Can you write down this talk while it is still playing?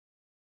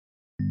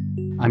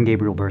I'm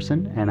Gabriel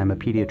Berson, and I'm a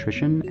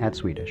pediatrician at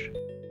Swedish.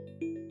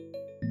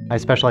 I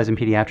specialize in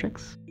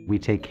pediatrics. We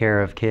take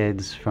care of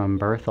kids from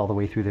birth all the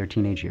way through their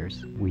teenage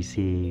years. We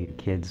see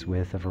kids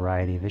with a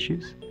variety of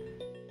issues.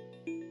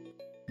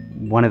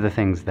 One of the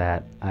things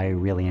that I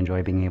really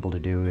enjoy being able to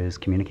do is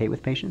communicate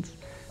with patients.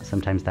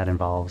 Sometimes that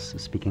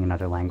involves speaking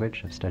another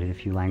language. I've studied a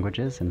few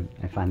languages, and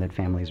I find that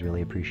families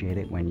really appreciate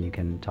it when you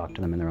can talk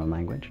to them in their own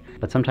language.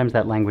 But sometimes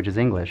that language is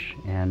English,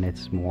 and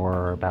it's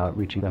more about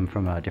reaching them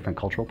from a different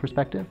cultural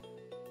perspective.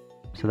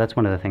 So that's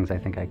one of the things I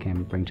think I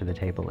can bring to the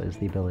table, is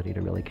the ability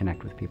to really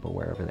connect with people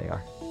wherever they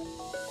are.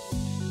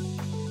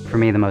 For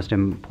me, the most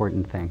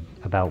important thing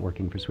about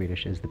working for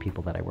Swedish is the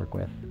people that I work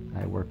with.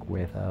 I work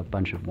with a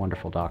bunch of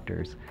wonderful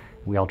doctors.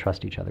 We all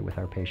trust each other with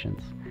our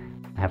patients.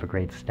 I have a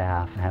great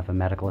staff. I have a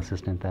medical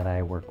assistant that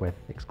I work with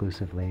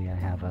exclusively. I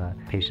have a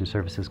patient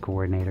services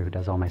coordinator who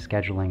does all my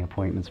scheduling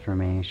appointments for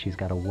me. She's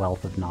got a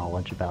wealth of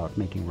knowledge about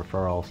making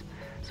referrals.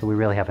 So we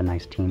really have a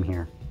nice team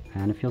here,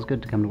 and it feels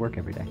good to come to work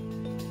every day.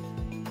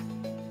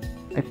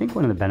 I think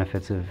one of the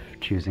benefits of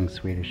choosing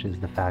Swedish is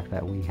the fact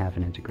that we have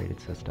an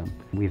integrated system.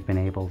 We've been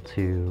able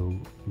to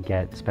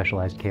get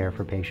specialized care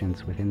for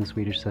patients within the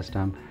Swedish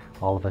system.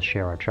 All of us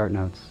share our chart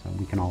notes.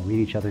 We can all read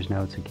each other's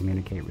notes and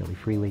communicate really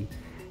freely.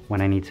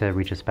 When I need to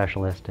reach a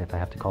specialist, if I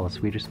have to call a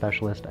Swedish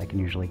specialist, I can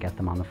usually get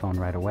them on the phone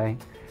right away.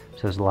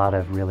 So there's a lot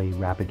of really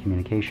rapid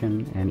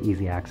communication and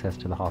easy access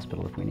to the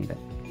hospital if we need it.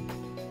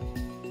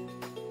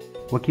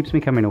 What keeps me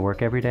coming to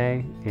work every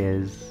day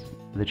is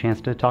the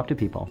chance to talk to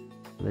people,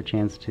 the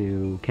chance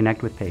to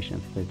connect with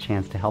patients, the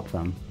chance to help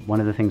them. One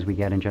of the things we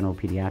get in general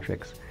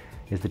pediatrics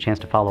is the chance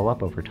to follow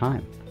up over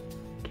time.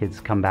 Kids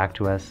come back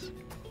to us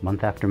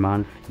month after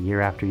month,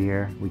 year after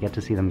year. We get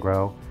to see them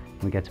grow,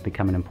 and we get to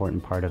become an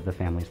important part of the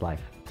family's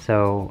life.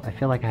 So I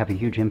feel like I have a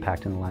huge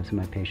impact in the lives of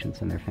my patients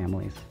and their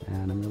families,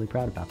 and I'm really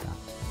proud about that.